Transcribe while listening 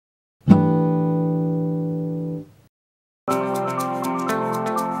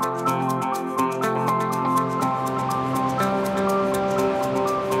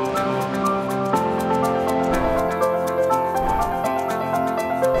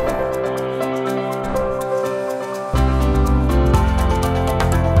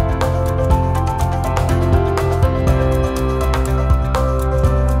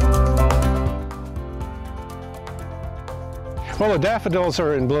Well, the daffodils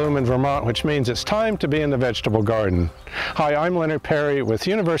are in bloom in Vermont, which means it's time to be in the vegetable garden. Hi, I'm Leonard Perry with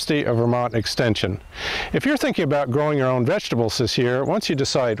University of Vermont Extension. If you're thinking about growing your own vegetables this year, once you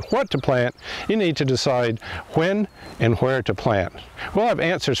decide what to plant, you need to decide when and where to plant. We'll have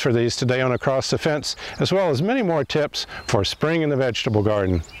answers for these today on Across the Fence, as well as many more tips for spring in the vegetable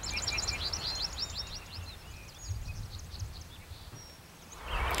garden.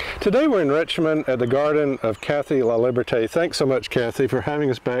 Today we're in Richmond at the garden of Kathy La Liberté. Thanks so much, Kathy, for having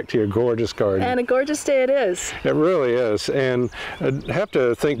us back to your gorgeous garden. And a gorgeous day it is. It really is. And I have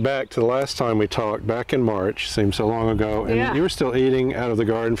to think back to the last time we talked, back in March, seems so long ago, and yeah. You were still eating out of the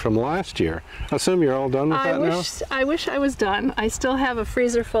garden from last year. I assume you're all done with that now? I wish I was done. I still have a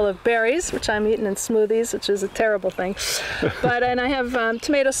freezer full of berries, which I'm eating in smoothies, which is a terrible thing. And I have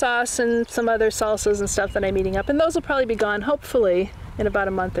tomato sauce and some other salsas and stuff that I'm eating up, and those will probably be gone, hopefully, in about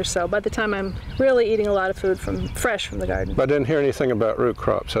a month or so, by the time I'm really eating a lot of food fresh from the garden. But I didn't hear anything about root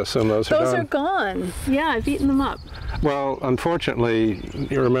crops. I assume those are done? Those are gone. Yeah, I've eaten them up. Well, unfortunately,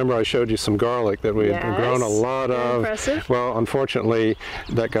 you remember I showed you some garlic that we had grown a lot of. Impressive. Well, unfortunately,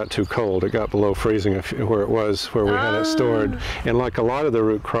 that got too cold. It got below freezing where it was, where we had it stored. And like a lot of the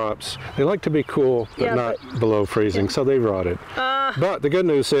root crops, they like to be cool, but not below freezing, so they rotted. But the good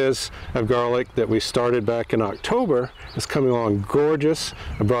news is, of garlic that we started back in October is coming along gorgeous.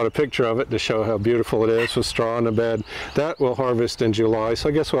 I brought a picture of it to show how beautiful it is with straw in the bed. That will harvest in July, so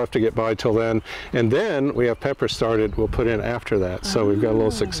I guess we'll have to get by till then. And then we have pepper started, we'll put in after that. So we've got a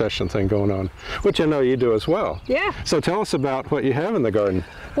little succession thing going on, which I know you do as well. Yeah. So tell us about what you have in the garden.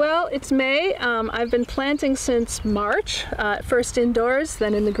 Well, it's May. I've been planting since March, first indoors,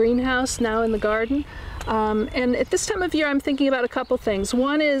 then in the greenhouse, now in the garden. And at this time of year, I'm thinking about a couple things.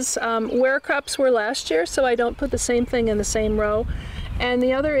 One is where crops were last year, so I don't put the same thing in the same row. And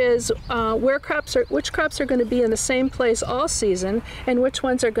the other is which crops are going to be in the same place all season, and which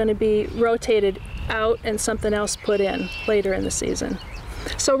ones are going to be rotated out and something else put in later in the season.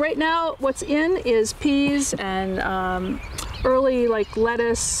 So right now, what's in is peas and early like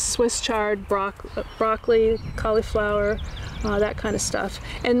lettuce, Swiss chard, broccoli, cauliflower, that kind of stuff.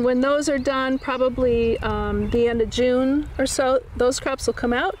 And when those are done, probably the end of June or so, those crops will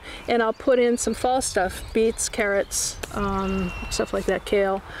come out, and I'll put in some fall stuff, beets, carrots, stuff like that,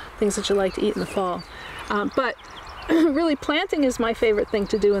 kale, things that you like to eat in the fall. But really, planting is my favorite thing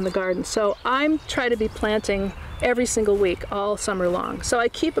to do in the garden. So I'm trying to be planting every single week, all summer long. So I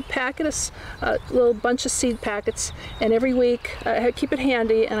keep a packet of, a little bunch of seed packets, and every week I keep it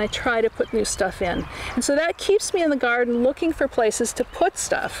handy, and I try to put new stuff in. And so that keeps me in the garden looking for places to put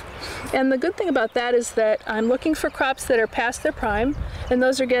stuff. And the good thing about that is that I'm looking for crops that are past their prime, and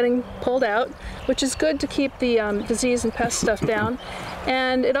those are getting pulled out, which is good to keep the disease and pest stuff down.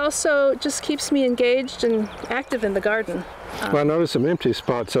 And it also just keeps me engaged and active in the garden. Well, I noticed some empty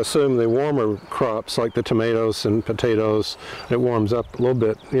spots. I assume the warmer crops like the tomatoes and potatoes, it warms up a little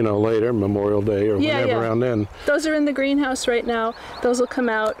bit, you know, later, Memorial Day or whenever around then. Those are in the greenhouse right now. Those will come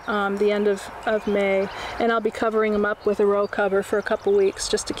out the end of May, and I'll be covering them up with a row cover for a couple weeks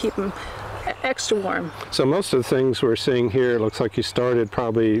just to keep them extra warm. So most of the things we're seeing here, it looks like you started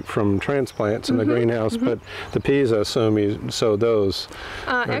probably from transplants in the greenhouse, but the peas, I assume you sowed those.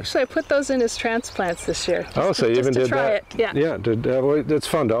 Actually, I put those in as transplants this year. So you even did that? Yeah. Yeah, it's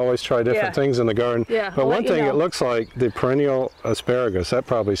fun to always try different things in the garden. Yeah, but one thing, it looks like the perennial asparagus, that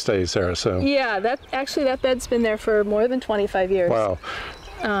probably stays there, so. Yeah, that bed's been there for more than 25 years. Wow.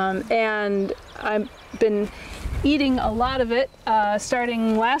 And I've been eating a lot of it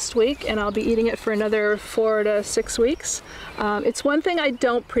starting last week, and I'll be eating it for another 4 to 6 weeks. It's one thing I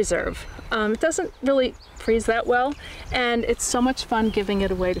don't preserve. It doesn't really freeze that well, and it's so much fun giving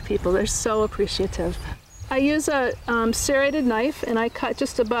it away to people. They're so appreciative. I use a serrated knife, and I cut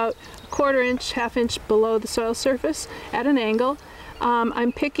just about a 1/4 inch, 1/2 inch below the soil surface at an angle.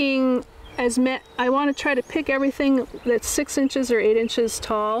 I'm picking I want to try to pick everything that's 6 inches or 8 inches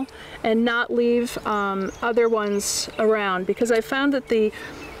tall and not leave other ones around, because I found that the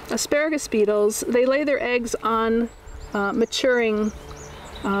asparagus beetles, they lay their eggs on maturing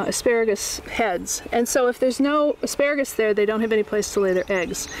asparagus heads, and so if there's no asparagus there, they don't have any place to lay their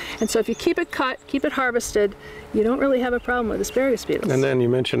eggs. And so if you keep it cut, keep it harvested, you don't really have a problem with asparagus beetles. And then you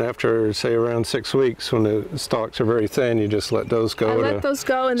mentioned after, say, around 6 weeks, when the stalks are very thin, you just let those go. I let those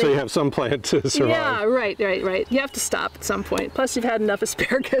go, and so you have some plant to survive. Yeah, right. You have to stop at some point. Plus, you've had enough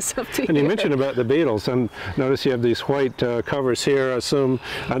asparagus up to here. And you mentioned about the beetles, and notice you have these white covers here. I assume,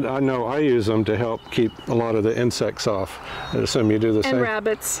 I know I use them to help keep a lot of the insects off. I assume you do the same. And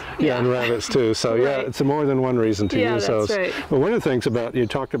rabbits. Yeah, and rabbits too. So yeah, it's more than one reason to use those. Right. But one of the things about, you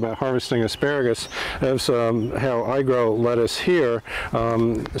talked about harvesting asparagus, I have how I grow lettuce here,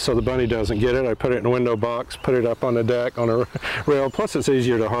 so the bunny doesn't get it. I put it in a window box, put it up on the deck on a rail, plus it's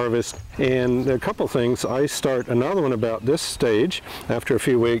easier to harvest. And a couple things, I start another one about this stage after a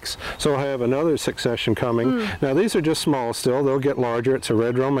few weeks, so I'll have another succession coming. Now these are just small still, they'll get larger. It's a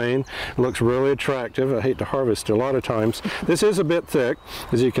red romaine. It looks really attractive. I hate to harvest it a lot of times. This is a bit thick,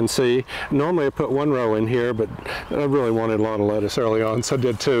 as you can see. Normally I put one row in here, but I really wanted a lot of lettuce early on, so I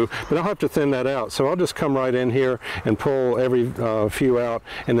did two. But I'll have to thin that out, so I'll just come right in here and pull every few out,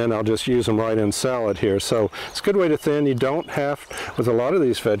 and then I'll just use them right in salad here. So it's a good way to thin. You don't have, with a lot of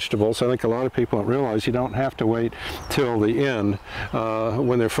these vegetables, I think a lot of people don't realize you don't have to wait till the end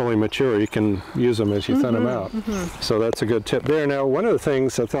when they're fully mature. You can use them as you thin them out. So that's a good tip there. Now, one of the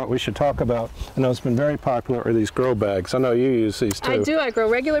things I thought we should talk about, I know it's been very popular, are these grow bags. I know you use these too. I do. I grow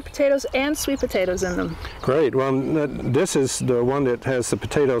regular potatoes and sweet potatoes in them. Great. Well, this is the one that has the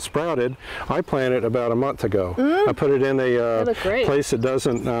potato sprouted. I planted about a month ago. I put it in a place that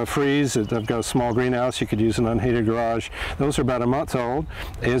doesn't freeze. I've got a small greenhouse. You could use an unheated garage. Those are about a month old.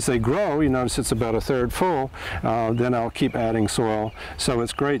 As they grow, you notice it's about a third full. Then I'll keep adding soil. So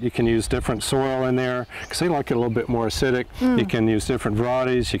it's great. You can use different soil in there because they like it a little bit more acidic. You can use different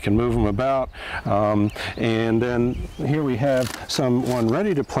varieties. You can move them about. And then here we have one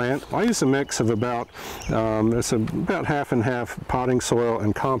ready to plant. I use a mix of about half and half potting soil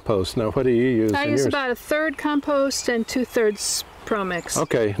and compost. Now, what do you use? I use about a third compost and 2/3 Pro Mix.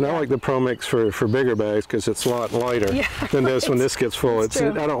 Okay, not like the Pro Mix for bigger bags because it's a lot lighter than this when this gets full. I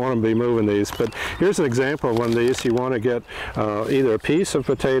don't want to be moving these, but here's an example of one of these. You want to get either a piece of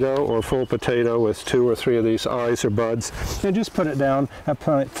potato or full potato with 2 or 3 of these eyes or buds, and just put it down. I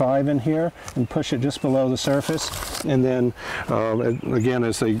put 5 in here and push it just below the surface, and then again,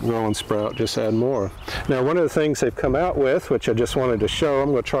 as they grow and sprout, just add more. Now, one of the things they've come out with, which I just wanted to show,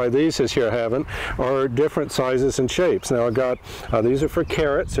 I'm going to try these this year I haven't, are different sizes and shapes. Now, I got these are for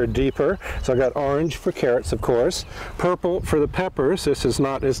carrots, they're deeper. So I got orange for carrots, of course. Purple for the peppers. This is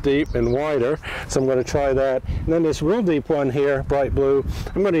not as deep and wider, so I'm going to try that. And then this real deep one here, bright blue,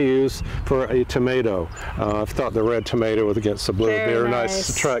 I'm going to use for a tomato. I thought the red tomato with against the blue would be a nice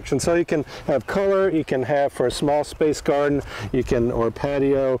attraction. So you can have color, you can have for a small space garden, you can, or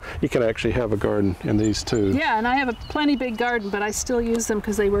patio, you can actually have a garden in these too. Yeah, and I have a plenty big garden, but I still use them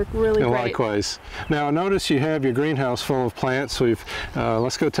because they work really great. Likewise. Now notice you have your greenhouse full of plants.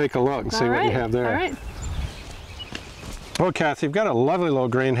 Let's go take a look and see what you have there. All right. Well, Kathy, you've got a lovely little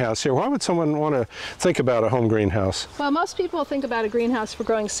greenhouse here. Why would someone want to think about a home greenhouse? Well, most people think about a greenhouse for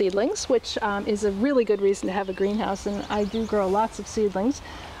growing seedlings, which is a really good reason to have a greenhouse, and I do grow lots of seedlings.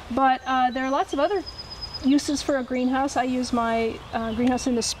 But there are lots of other uses for a greenhouse. I use my greenhouse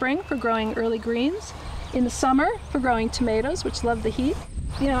in the spring for growing early greens, in the summer for growing tomatoes, which love the heat.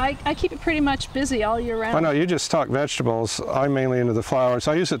 You know, I keep it pretty much busy all year round. I know, you just talk vegetables. I'm mainly into the flowers.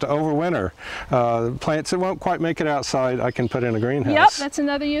 I use it to overwinter. Plants that won't quite make it outside, I can put in a greenhouse. Yep, that's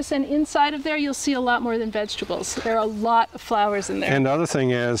another use. And inside of there, you'll see a lot more than vegetables. There are a lot of flowers in there. And the other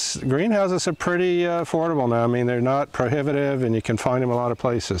thing is, greenhouses are pretty affordable now. I mean, they're not prohibitive, and you can find them a lot of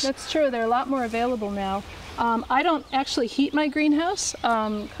places. That's true. They're a lot more available now. I don't actually heat my greenhouse,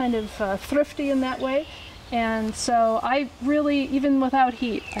 kind of thrifty in that way. And so I really, even without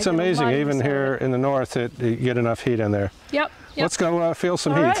heat, it's amazing, even here in the north, you get enough heat in there. Yep. Let's go feel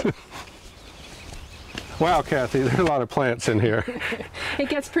some heat. Right. Wow, Kathy, there are a lot of plants in here. It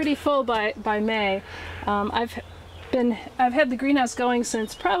gets pretty full by May. I've had the greenhouse going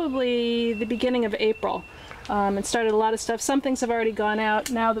since probably the beginning of April. And started a lot of stuff. Some things have already gone out.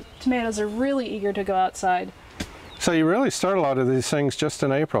 Now the tomatoes are really eager to go outside. So you really start a lot of these things just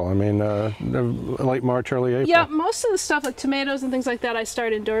in April. I mean, late March, early April. Yeah, most of the stuff like tomatoes and things like that I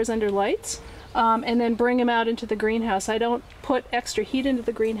start indoors under lights and then bring them out into the greenhouse. I don't put extra heat into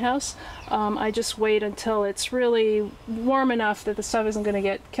the greenhouse. I just wait until it's really warm enough that the stuff isn't going to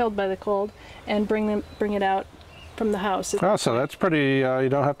get killed by the cold and bring it out from the house. Oh, so that's pretty, you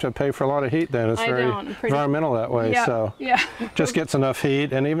don't have to pay for a lot of heat then. It's very environmental that way. Yeah, so yeah. Just gets enough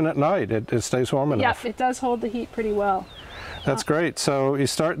heat, and even at night it stays warm enough. Yeah, it does hold the heat pretty well. That's great. So you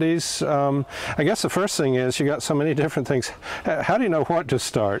start these, I guess the first thing is you got so many different things. How do you know what to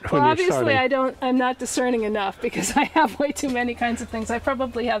start when you're starting? Obviously I'm not discerning enough because I have way too many kinds of things. I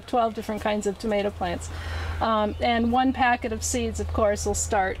probably have 12 different kinds of tomato plants. And one packet of seeds, of course, will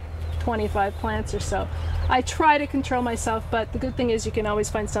start 25 plants or so. I try to control myself, but the good thing is you can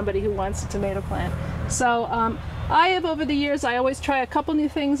always find somebody who wants a tomato plant. So I have, over the years, I always try a couple new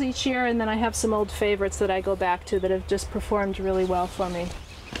things each year, and then I have some old favorites that I go back to that have just performed really well for me.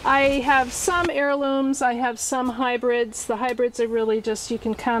 I have some heirlooms, I have some hybrids. The hybrids are really just, you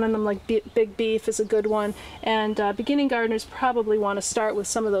can count on them, like Big Beef is a good one. And beginning gardeners probably want to start with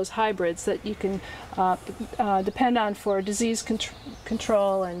some of those hybrids that you can depend on for disease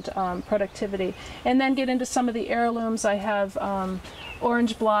control and productivity. And then get into some of the heirlooms. I have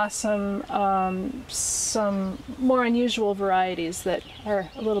orange blossom, some more unusual varieties that are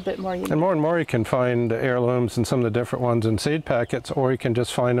a little bit more unique. And more you can find heirlooms and some of the different ones in seed packets, or you can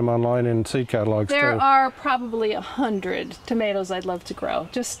just find them online in seed catalogs too. There are probably 100 tomatoes I'd love to grow.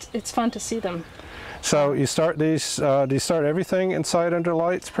 Just, it's fun to see them. So you start these, do you start everything inside under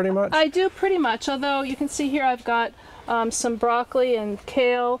lights pretty much? I do pretty much, although you can see here I've got some broccoli and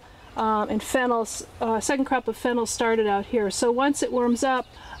kale, and fennel, second crop of fennel started out here. So once it warms up,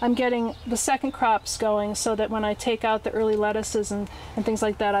 I'm getting the second crops going so that when I take out the early lettuces and things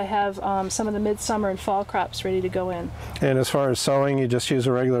like that, I have some of the midsummer and fall crops ready to go in. And as far as sowing, you just use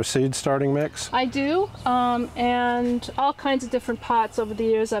a regular seed starting mix? I do, and all kinds of different pots. Over the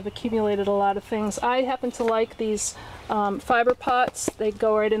years I've accumulated a lot of things. I happen to like these fiber pots. They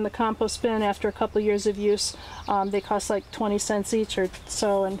go right in the compost bin after a couple of years of use. They cost like 20 cents each or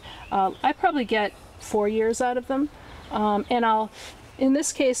so, and I probably get 4 years out of them. And in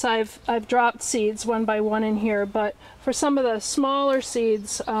this case, I've dropped seeds one by one in here, but for some of the smaller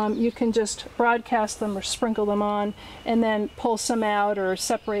seeds, you can just broadcast them or sprinkle them on and then pull some out or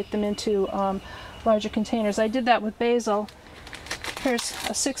separate them into larger containers. I did that with basil. Here's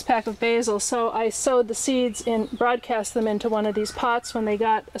a 6-pack of basil. So I sowed the seeds and broadcast them into one of these pots. When they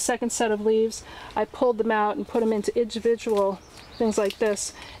got a second set of leaves, I pulled them out and put them into individual things like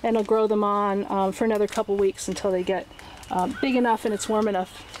this, and I'll grow them on for another couple weeks until they get big enough and it's warm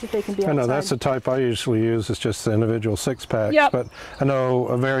enough that they can be outside. I know that's the type I usually use. It's just the individual 6-packs. Yep. But I know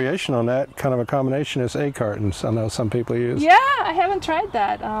a variation on that, kind of a combination, is egg cartons. I know some people use. Yeah, I haven't tried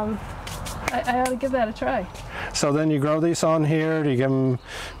that. I ought to give that a try. So then you grow these on here. Do you give them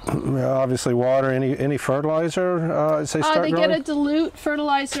obviously water? Any fertilizer as they start they growing? get a dilute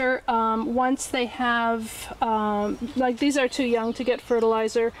fertilizer once they have, like these are too young to get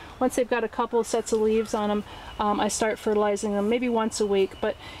fertilizer. Once they've got a couple sets of leaves on them, I start fertilizing them maybe once a week.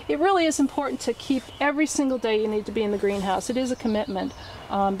 But it really is important to keep every single day you need to be in the greenhouse. It is a commitment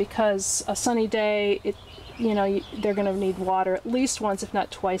because a sunny day, they're going to need water at least once, if not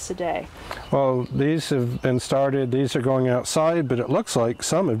twice a day. Well, these have been started. These are going outside, but it looks like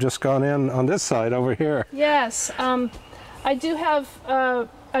some have just gone in on this side over here. Yes. I do have,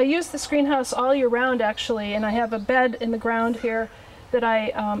 I use this greenhouse all year round actually, and I have a bed in the ground here that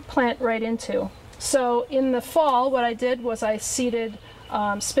I plant right into. So in the fall, what I did was I seeded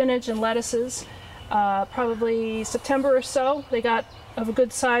spinach and lettuces, probably September or so. They got of a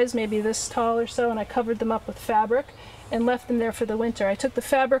good size, maybe this tall or so, and I covered them up with fabric and left them there for the winter. I took the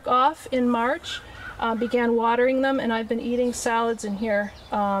fabric off in March, began watering them, and I've been eating salads in here.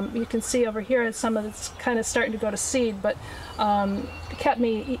 You can see over here some of it's kind of starting to go to seed, but it kept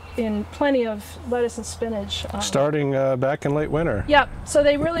me in plenty of lettuce and spinach. Starting back in late winter. Yep, so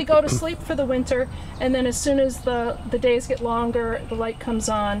they really go to sleep for the winter, and then as soon as the days get longer, the light comes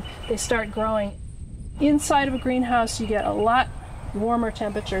on, they start growing. Inside of a greenhouse you get a lot warmer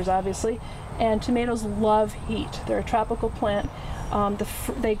temperatures, obviously, and tomatoes love heat. They're a tropical plant.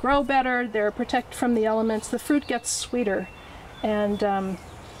 They grow better, they're protected from the elements, the fruit gets sweeter, and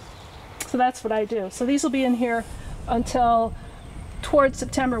so that's what I do. So these will be in here until towards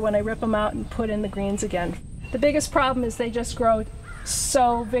September when I rip them out and put in the greens again. The biggest problem is they just grow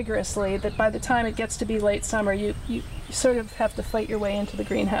so vigorously that by the time it gets to be late summer, you sort of have to fight your way into the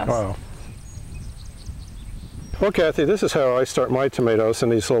greenhouse. Wow. Well, Kathy, this is how I start my tomatoes in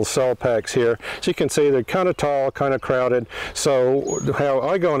these little cell packs here. So you can see they're kind of tall, kind of crowded. So how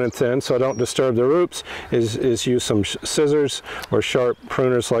I go in and thin so I don't disturb the roots is use some scissors or sharp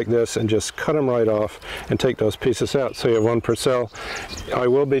pruners like this and just cut them right off and take those pieces out. So you have one per cell. I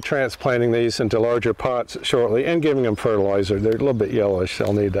will be transplanting these into larger pots shortly and giving them fertilizer. They're a little bit yellowish, so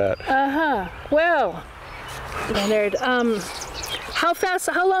I'll need that. Well, Leonard, how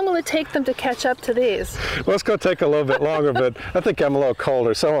long will it take them to catch up to these? Well, it's going to take a little bit longer, but I think I'm a little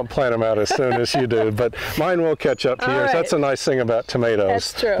colder, so I won't plant them out as soon as you do. But mine will catch up to yours. Right. That's a nice thing about tomatoes.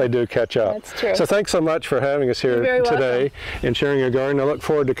 That's true. They do catch up. That's true. So thanks so much for having us here today and sharing your garden. I look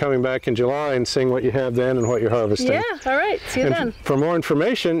forward to coming back in July and seeing what you have then and what you're harvesting. Yeah, all right. See you then. For more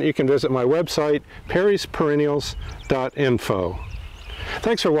information, you can visit my website, perrysperennials.info.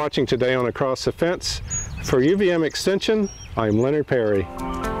 Thanks for watching today on Across the Fence. For UVM Extension, I'm Leonard Perry.